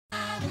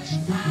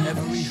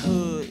Every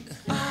hood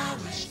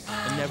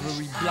and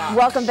every block.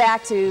 Welcome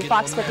back to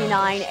Fox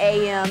 59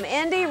 AM.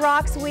 Indie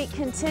Rocks Week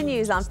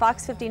continues on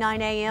Fox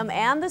 59 AM,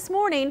 and this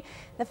morning,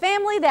 the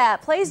family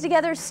that plays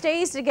together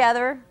stays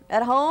together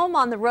at home,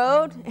 on the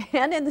road,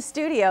 and in the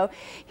studio,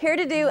 here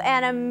to do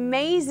an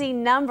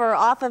amazing number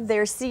off of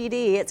their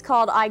CD. It's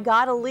called I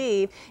Gotta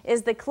Leave,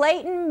 is the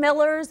Clayton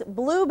Miller's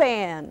Blues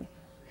Band.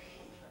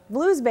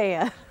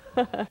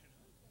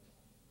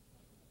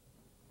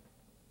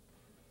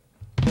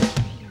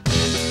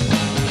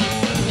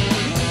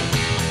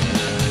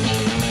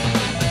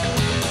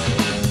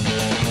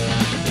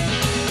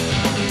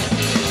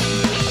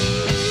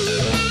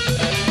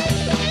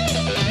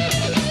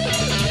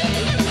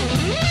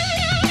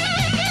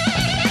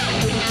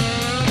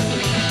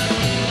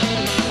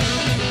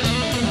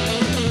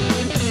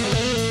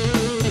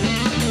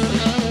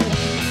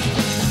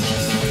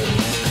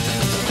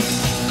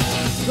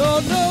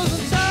 God knows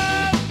the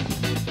time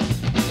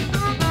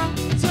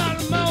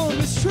the moment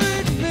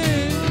mistreating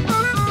me.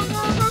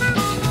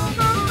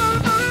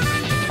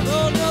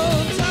 God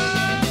knows the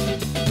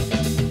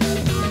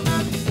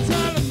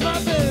time the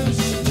moment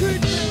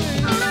mistreating me.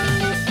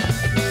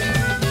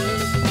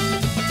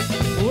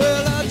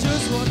 Well, I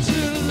just want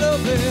you to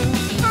love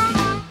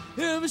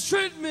me. You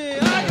mistreat me, I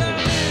got it.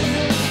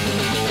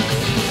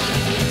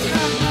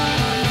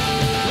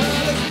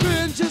 Well, it's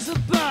been just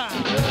about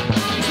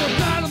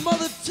a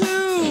mother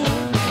too.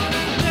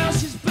 Now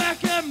she's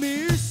back at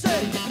me. You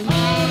say, I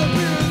wanna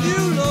be with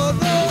you, Lord.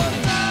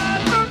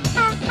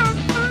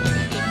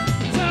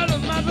 Tell her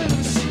my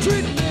baby's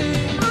treating me.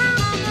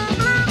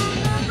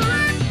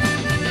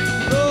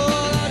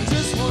 Lord, I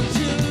just want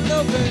you to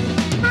love me.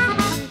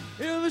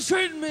 You're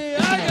mistreating me. I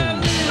got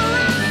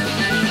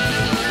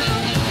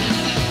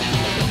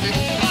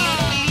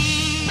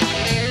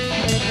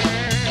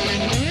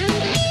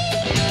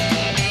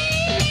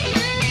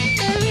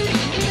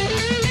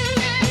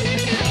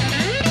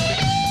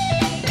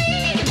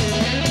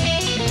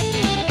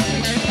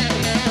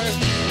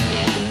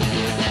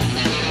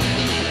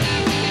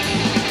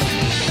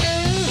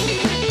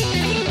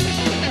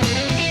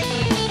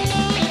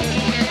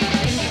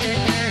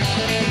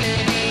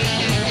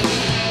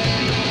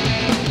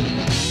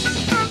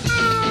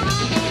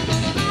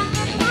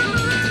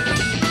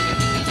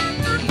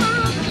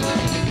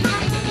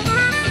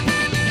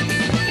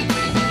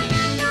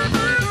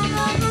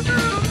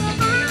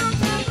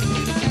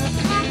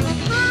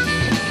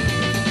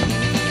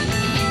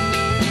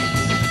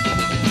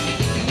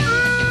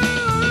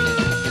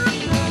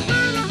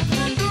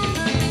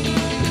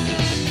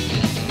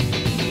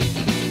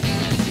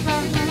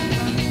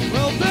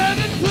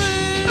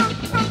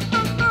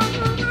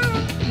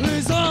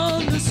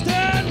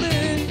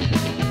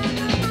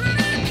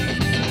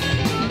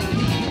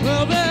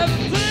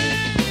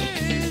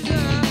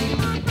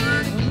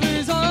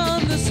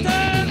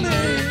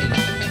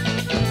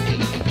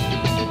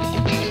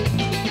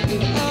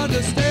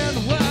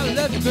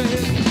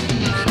leave.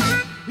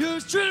 You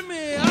was treating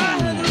me, I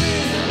had to leave.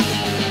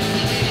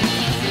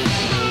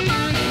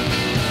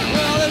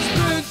 Well, it's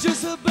been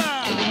just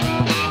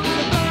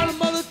about a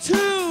mother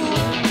too.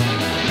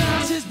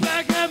 Now she's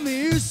back at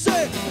me. You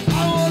say,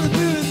 I want to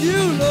be with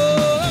you,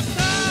 Lord.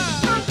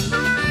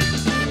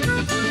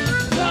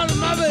 Now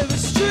my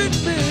baby's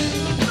treating me.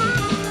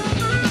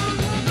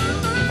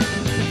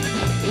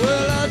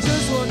 Well, I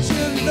just want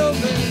you to know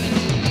me.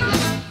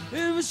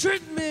 You was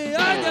treating me,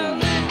 I got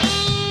me.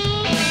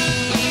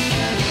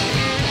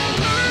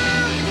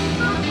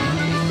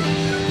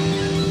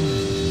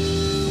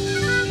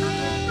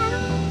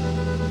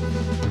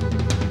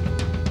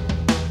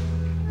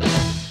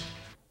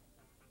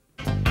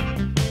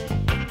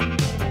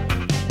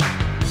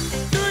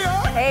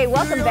 Hey,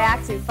 welcome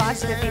back to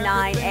Fox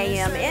 59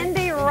 AM.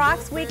 Indie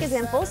Rocks Week is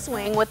in full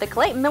swing with the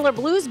Clayton Miller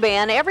Blues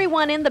Band.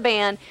 Everyone in the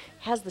band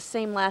has the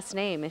same last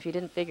name, if you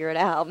didn't figure it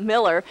out,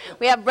 Miller.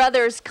 We have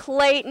brothers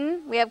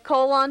Clayton, we have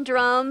Cole on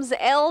drums,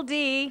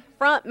 LD,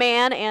 front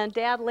man, and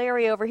Dad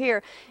Larry over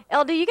here.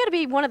 LD, you got to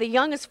be one of the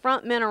youngest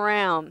front men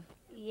around.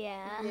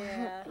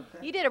 Yeah.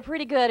 You did a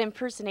pretty good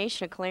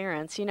impersonation of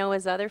Clarence. You know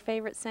his other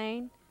favorite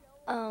saying?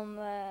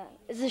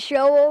 Is the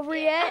show over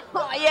yet?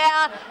 Oh,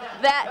 yeah,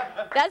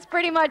 that's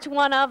pretty much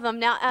one of them.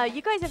 Now,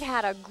 you guys have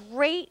had a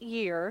great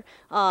year.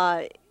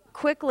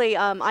 Quickly,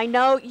 I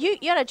know you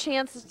had a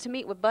chance to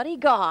meet with Buddy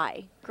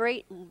Guy,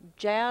 great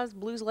jazz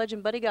blues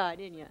legend Buddy Guy,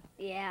 didn't you?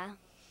 Yeah.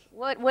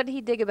 What did he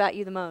dig about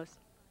you the most?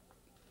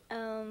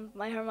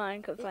 My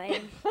harmonica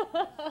playing.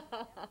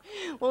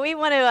 Well, we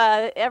want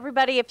to,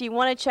 everybody, if you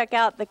want to check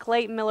out the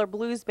Clayton Miller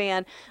Blues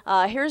Band,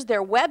 here's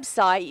their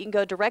website. You can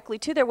go directly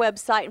to their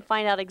website and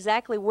find out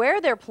exactly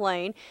where they're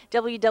playing,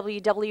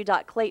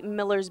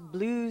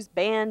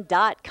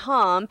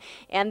 www.claytonmillersbluesband.com.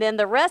 And then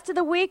the rest of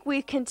the week,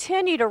 we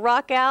continue to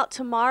rock out.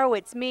 Tomorrow,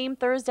 it's Meme,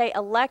 Thursday,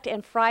 Elect,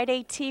 and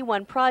Friday,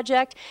 T1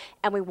 Project.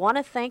 And we want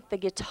to thank the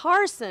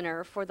Guitar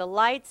Center for the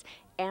lights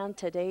and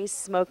today's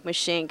smoke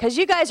machine. Because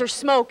you guys are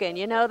smoking,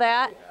 you know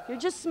that? You're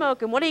just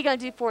smoking. What are you going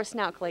to do for us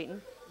now,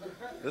 Clayton?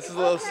 This is a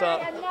little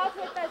something. Enough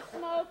with that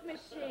smoke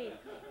machine.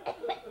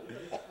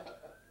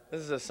 This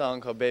is a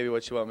song called Baby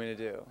What You Want Me to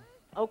Do.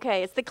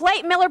 Okay, it's the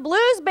Clayton Miller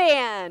Blues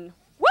Band.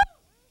 Woo!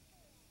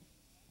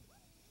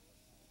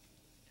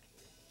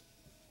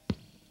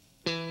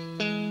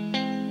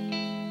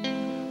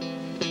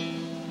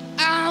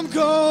 I'm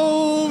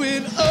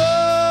going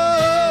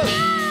up,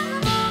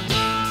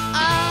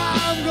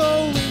 I'm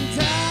going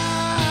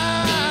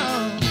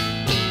down,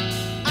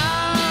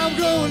 I'm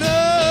going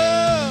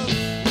up,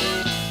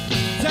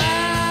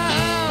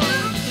 down,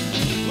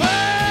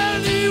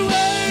 any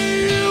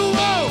way you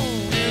want,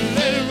 and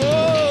let it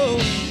roll,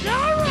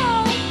 let it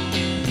roll.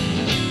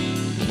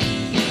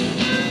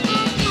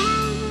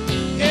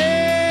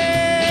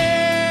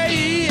 Yeah,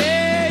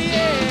 yeah,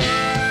 yeah.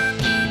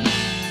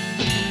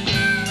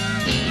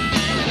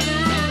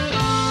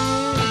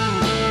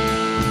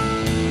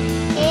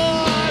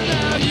 Oh,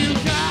 now you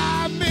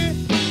got me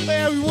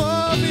where you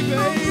want me,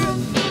 baby.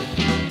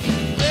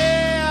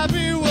 Tell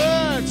me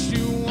what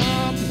you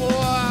want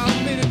for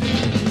me to do.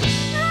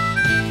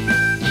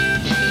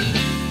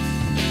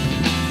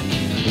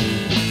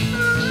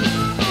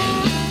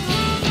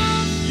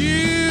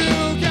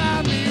 You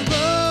got me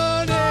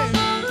running,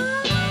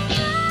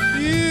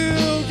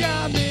 you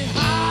got me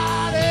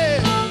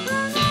hiding.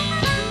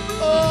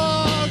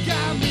 Oh,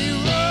 got me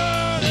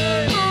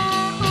running,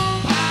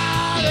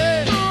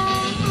 hiding.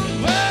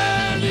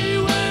 Any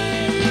way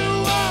you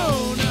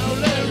want, now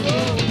let it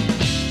roll,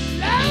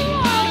 let it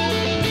roll.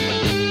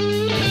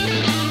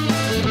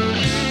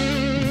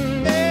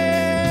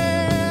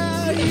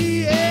 Yeah,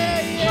 yeah,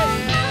 yeah.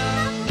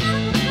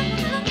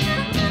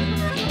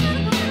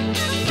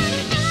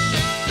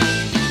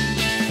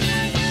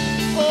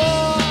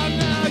 Oh,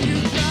 now you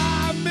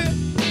got me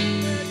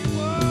where you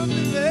want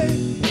me,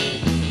 babe.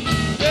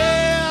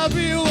 Tell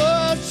me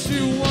what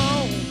you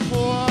want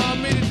for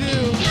me to do.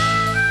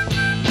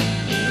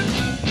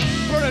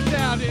 Burn it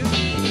down, dude.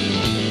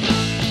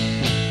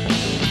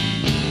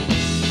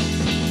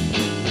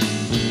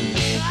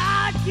 I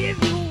give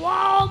you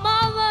all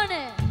my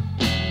money.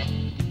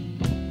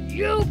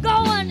 You go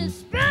and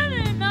spend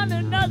it on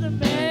another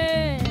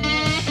man.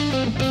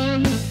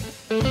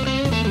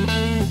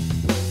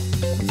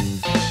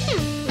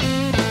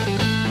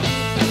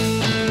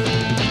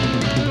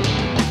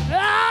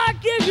 I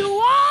give you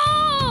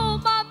all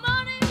my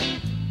money.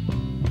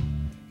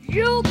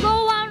 You go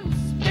out and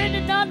spend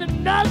it on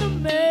another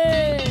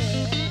man.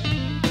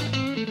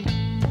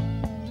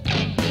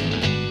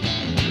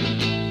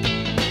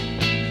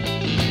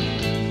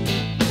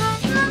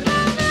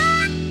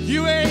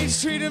 You ain't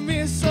treating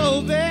me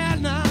so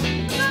bad now.